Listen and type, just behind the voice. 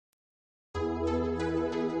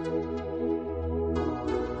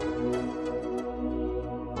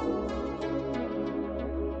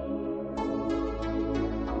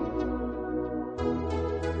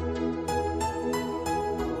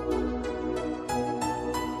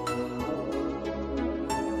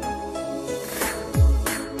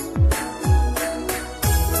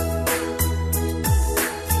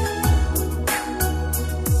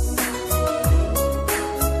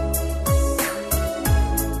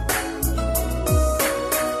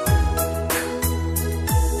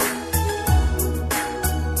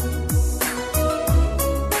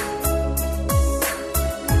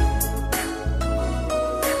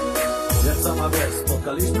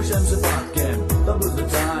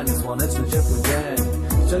idealnie słoneczny, ciepły dzień.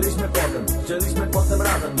 Chcieliśmy potem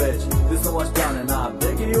razem być. Wysuwać plany na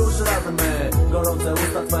biegi już razem my. Gorące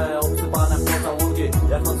usta twe, obsypane w pocałunki,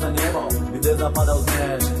 jak noce niebo, gdy zapadał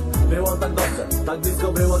zmierzch. Było tak dobrze, tak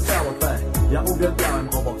blisko było ciało twe. Ja uwielbiałem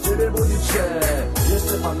obok ciebie budzić się.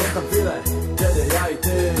 Jeszcze pamiętam chwilę, kiedy ja i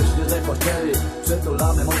ty szli z pościeli.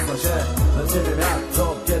 Przytulamy mocno się, lecz nie wiem jak,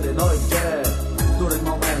 co, kiedy, no i gdzie. W którym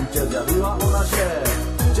momencie zjawiła ona się.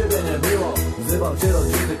 Ciebie nie było, wzywał cię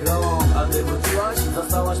rodzinny krąg. A gdy wróciłaś,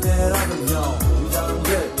 zastałaś mnie razem z nią. Widziałem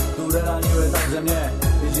łzy, które raniły także mnie.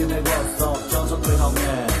 I zimny głos, co wciąż odpychał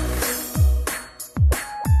mnie.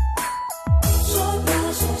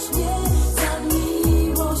 Przepraszasz mnie za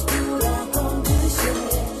miłość, która kończy się.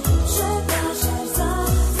 Przepraszasz za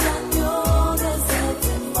zranione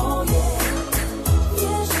serce moje.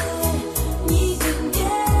 Wiesz, że nigdy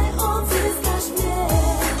nie odzyskasz mnie.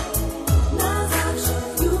 Na zawsze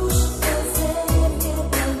już beze mnie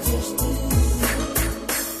będziesz ty.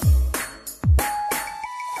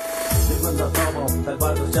 Biegłem za tobą, tak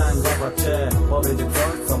bardzo chciałem złapać cię. Powiedzieć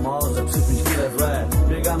coś, co może przypić chwilę złe.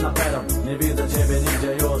 Biegam na peron, nie widzę ciebie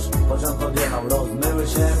nigdzie już. Pociąg odjechał, rozmyły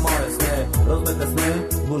się moje sny. Rozmyte sny,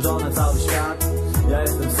 zburzony cały świat. Ja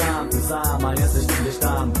jestem sam, ty sama jesteś gdzieś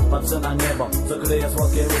tam. Patrzę na niebo, co kryje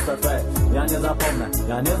słodkie usta twe. Ja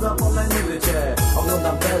nie zapomnę nigdy cię.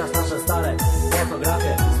 Oglądam teraz nasze stare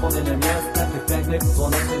fotografie. Wspomnieniem jest tych pięknych,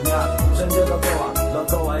 słonecznych dniach. Wszędzie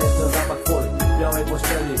dookoła jeszcze zapach twój. W białej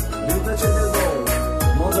pościeli, widzę ciebie z dołu.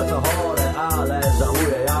 Może to chore, ale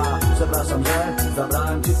żałuję ja. Przepraszam, że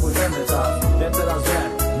zabrałem ci twój cenny czas. Wiem teraz, że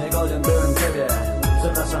niegodzien byłem ciebie.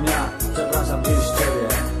 Przepraszam ja, przepraszam dziś ciebie.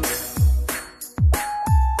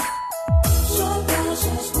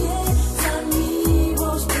 Przepraszasz mnie za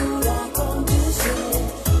miłość, która kończy się.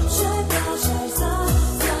 Przepraszasz za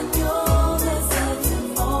zranione serce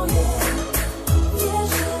moje.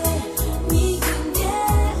 Wiesz, że nigdy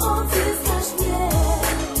nie odzyskasz mnie.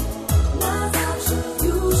 Na zawsze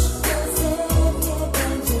już beze mnie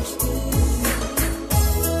będziesz ty.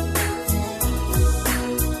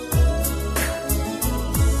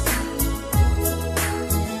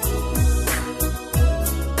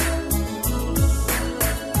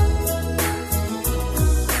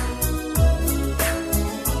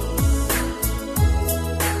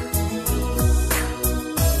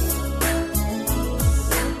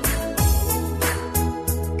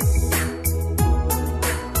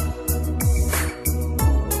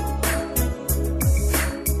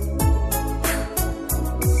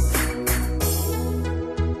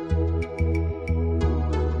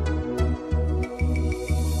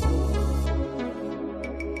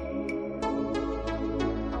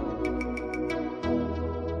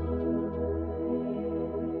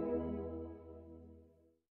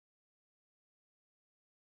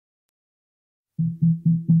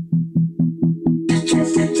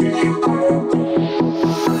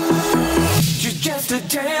 You're just a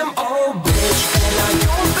damn old bitch, and I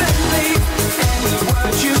don't believe any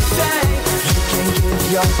word you say. You can give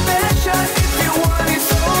your best shot if you want,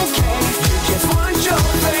 it's okay. You just want your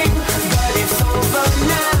fame, but it's over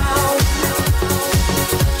now.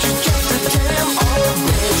 You're just a damn old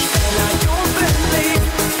bitch, and I don't believe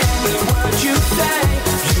any word you say.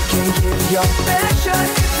 You can give your best shot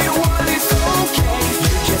if you want, it's okay.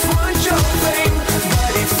 You just want your fame,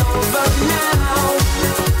 but it's over now.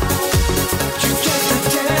 You're just a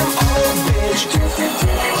damn old bitch. Just a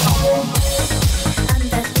damn old bitch. I'm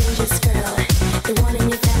that dangerous girl, the one in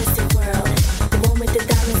your fantasy world, the one with the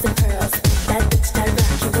diamonds and pearls, that bitch that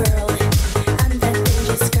rock your world. I'm that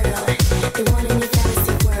dangerous girl, the one in your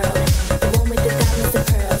fantasy world, the one with the diamonds and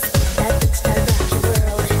pearls, that bitch that rock your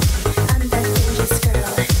world. I'm that dangerous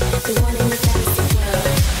girl, the one in your fantasy world, the one with the diamonds and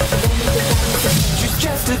pearls. You're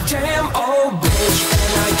just a damn old bitch,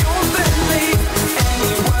 and I don't believe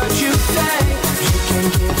any word you say. You can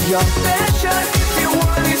give your best shot if you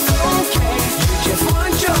want, it's okay. You just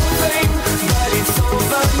want your fame, but it's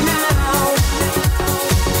over now.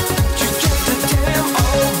 You're just a damn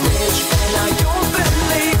old bitch, and I don't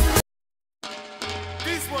believe.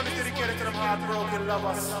 This one is dedicated to them heartbroken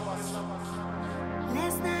lovers.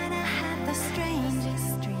 Last night I had the strangest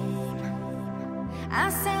dream. I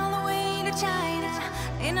sailed away to China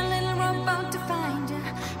in a little rowboat to find you,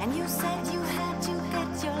 and you said you had to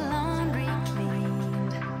get your laundry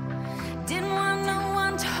cleaned. Didn't want no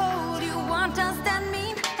one to hold you. What does that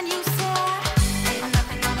mean? And you said, ain't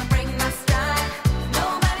nothing gonna break my stride.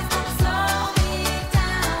 Nobody's gonna slow me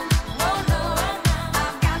down. Oh no,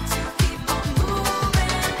 I've got to keep on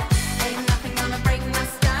moving. Ain't nothing gonna break my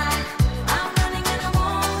stride. I'm running and I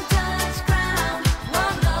won't touch ground.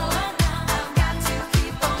 Oh no, I've got to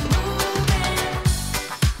keep on moving.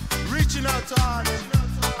 touch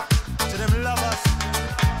to them lovers.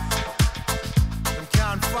 Them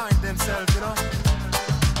can't find themselves, you know.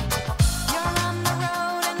 You're on the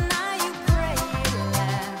road and now you pray it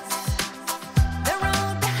lasts. The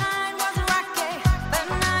road behind was rocky, but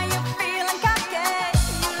now you're feeling cocky.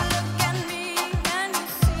 You look at me and you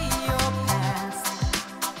see your past.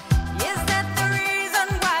 Is that the reason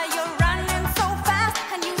why you're running so fast?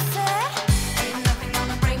 And you say, ain't nothing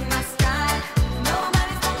gonna break my stride.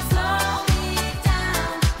 Nobody's gonna slow me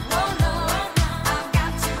down. Oh no, I've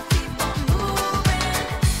got to keep on moving.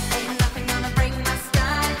 Ain't nothing gonna break my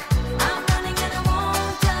stride. I'm running and I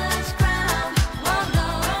won't touch ground. Oh no,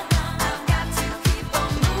 I've got to keep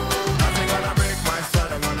on moving. Nothing gonna break my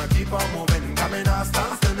stride, I'm gonna keep on moving. Come in and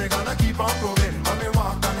stand still, me gonna keep on proving. When me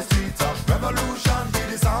walk down the streets of revolution, be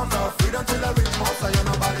the sound of freedom till I reach most. You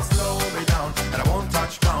nobody slow me down, and I won't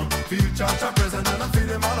touch ground. Feel church and present and I feel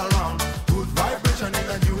them all around. Good vibration in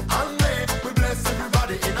you and me. We bless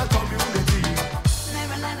everybody in a community.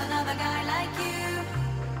 Never let another guy like you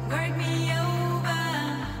work me over.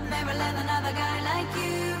 Never let another guy like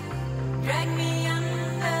you drag me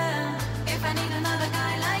under. If I need another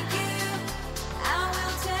guy like you, I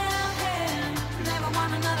will tell him. Never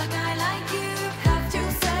want another guy like you. Have to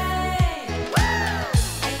say,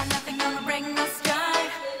 ain't nothing gonna break my stride.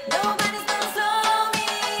 Nobody's gonna slow me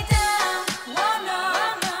down. Oh no,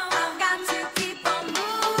 I've got to keep on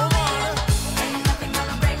moving. Ain't nothing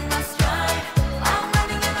gonna break my stride. I'm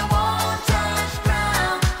running and I won't touch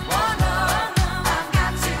ground. Oh no, I've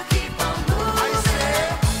got to keep on moving.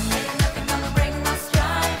 Ain't nothing gonna break my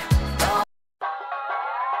stride.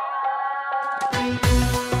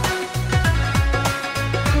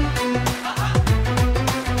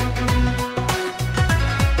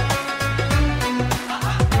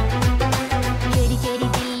 चोरी चोरी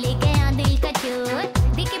दिल ले गया दिल का चोर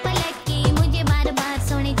दिखे पलट के मुझे बार बार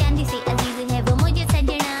सोने चांदी से अजीज है वो मुझे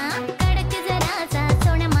सजना कड़क जरा सा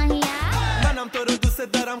सोना माहिया منم تو رو دوست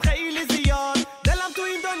دارم خیلی زیاد دلم تو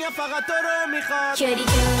این دنیا فقط تو رو میخواد चोरी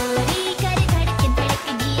चोरी करे धड़क धड़क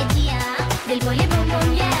जिया जिया दिल बोले बम बम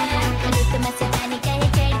या रुत मस्तानी कहे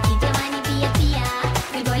चढ़ती जवानी पिया पिया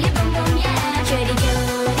दिल बोले बम बम या चोरी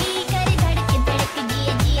चोरी करे धड़क धड़क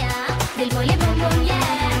जिया जिया दिल बोले बम बम या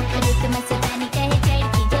रुत मस्तानी कहे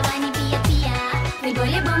चढ़ती जवानी पिया पिया दिल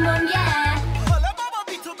बोले बम बम या حالا بابا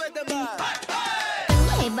بی تو بده من तू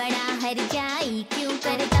है बड़ा हर जाई क्यों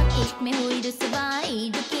करता इश्क में हुई रुसवाई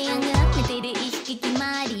दुखे अंग में तेरे इश्क की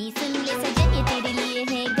मारी सुन ले सजन ये तेरे लिए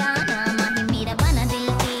है गाना माही मेरा बना दिल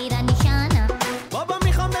तेरा निशाना بابا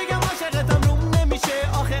میخوام بگم عاشقتم روم نمیشه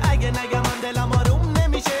آخه اگه نگم من دلم آروم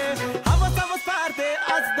نمیشه حواس پرده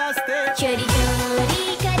از دسته चोरी चोरी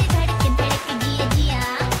करे धड़क धड़क जिया जिया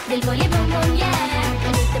दिल बोले बम बम या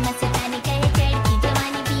रुत मस्तानी कहे चढ़ती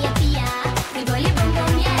जवानी पिया पिया दिल बोले बम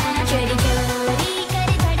बम या चोरी चोरी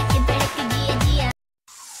करे धड़क धड़क जिया जिया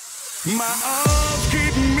My arms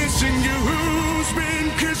keep missing you. Who's been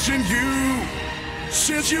kissing you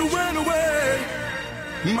since you went away?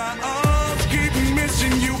 My arms keep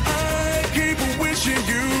missing you. I keep wishing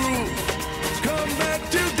you come back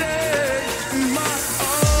today. My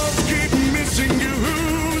arms keep missing you.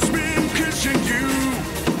 Who's been kissing you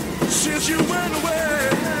since you went away?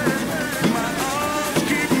 My arms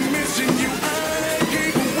keep missing you. I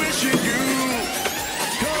keep wishing you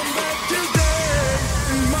come back today.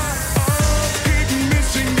 My arms keep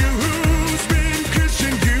missing you. Who's been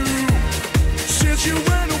kissing you since you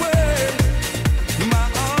went away? My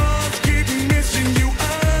arms keep missing you.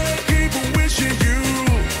 I keep wishing you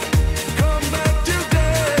come back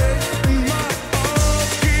today. My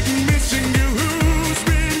arms keep missing you. Who's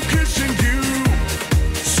been kissing you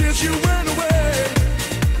since you went away?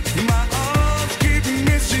 My arms keep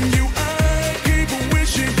missing you. I keep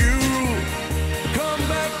wishing you come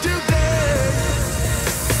back today.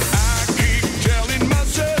 I keep telling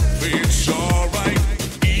myself it's alright,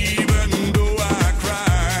 even though I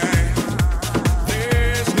cry.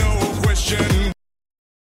 There's no question.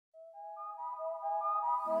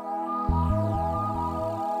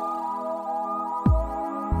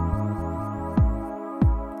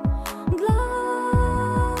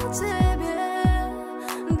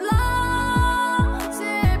 Dla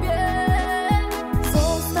ciebie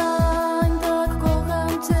zostań, tak kocham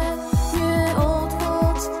cię. Nie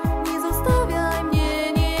odchodź, nie zostawiaj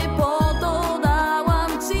mnie, nie po to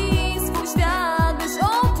dałam ci swój świat, byś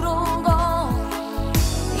otrągał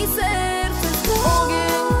i serce z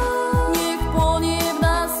ogień. Niech płonie w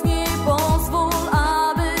nas, nie pozwól,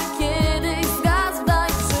 aby kiedyś zgasł, daj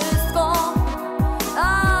wszystko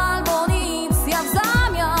albo nic, ja w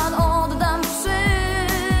zamian oddam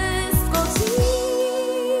wszystko ci.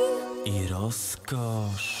 I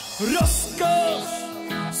rozkosz Rozkosz,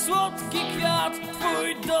 słodki kwiat,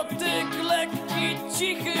 twój dotyk, lekki,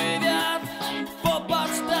 cichy wiatr.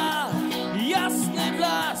 Popatrz tak, jasny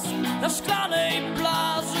blask na szklanej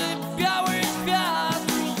plaży, biały kwiat.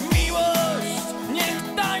 Miłość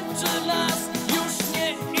niech tańczy w nas, już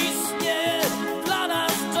nie istnieje dla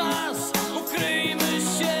nas czas. Ukryjmy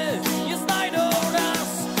się, nie znajdą nas,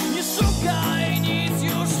 nie szukaj nic,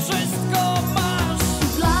 już wszystko masz.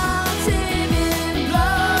 Dla ciebie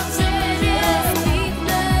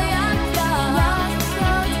kwitnę jak ja,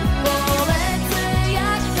 polecę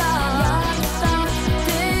jak tak,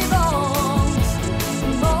 ty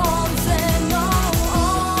bądź ze mną, o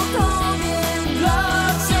tobie. Dla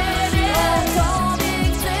ciebie, o tobie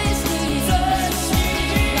chcę śnić,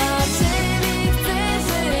 dla ciebie chcę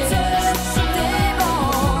żyć, ty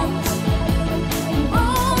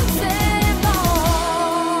bądź ze mną.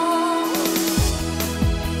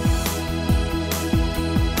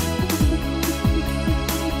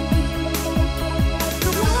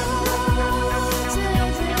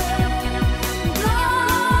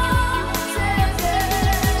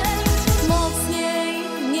 Mocniej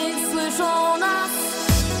niech słyszą nas,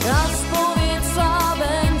 aż powietrza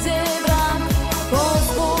będzie brak.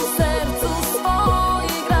 Pozwól sercu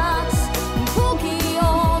swoje grać, póki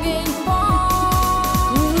ogień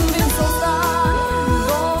więc zostań,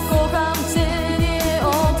 bo kocham cię, nie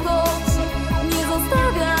odchodź, nie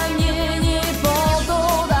zostawiaj mnie, nie po to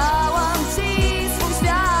dałam ci swój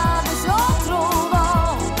świat, byś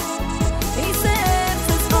otruwał i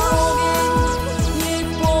serce swoje. Niech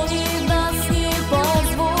płonie w nas, nie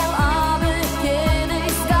pozwól, aby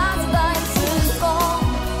kiedyś zgasł. Daj wszystko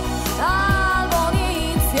albo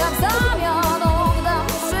nic, ja w zamian oddam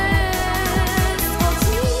wszystko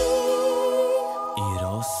ci. I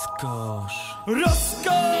rozkosz,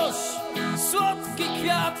 rozkosz, słodki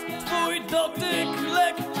kwiat, twój dotyk,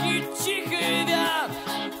 lekki, cichy wiatr.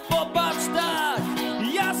 Popatrz tak,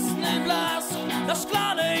 jasny blask na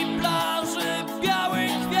szklanej plaży, biały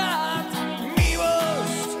kwiat.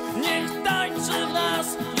 Miłość niech tańczy w nas,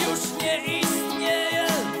 już nie istnieje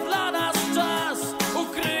dla nas czas.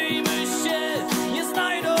 Ukryjmy się, nie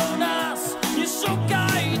znajdą nas, nie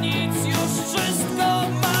szukaj nic, już wszystko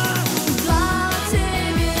masz. Dla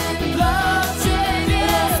ciebie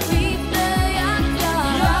kwitnę jak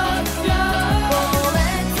ja,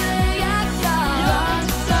 polecę jak tak,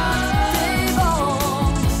 ty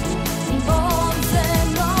bądź ze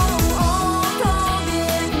mną, o tobie.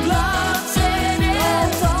 Dla ciebie,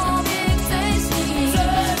 o tobie chcę śnić,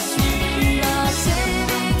 dla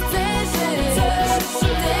ciebie chcę żyć,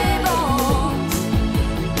 ty bądź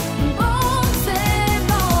ze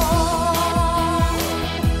mną.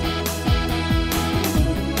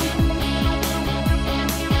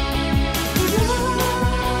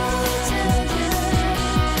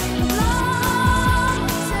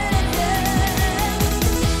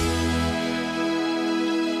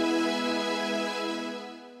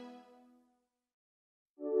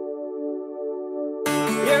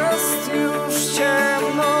 Jest już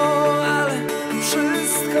ciemno, ale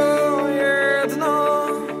wszystko jedno.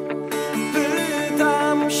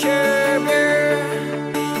 Pytam siebie,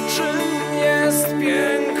 czym jest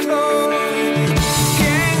piękno.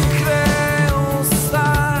 Piękne usta,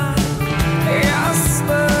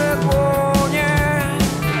 jasne dłonie,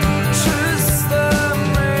 czyste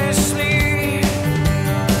myśli.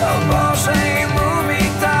 O Boże,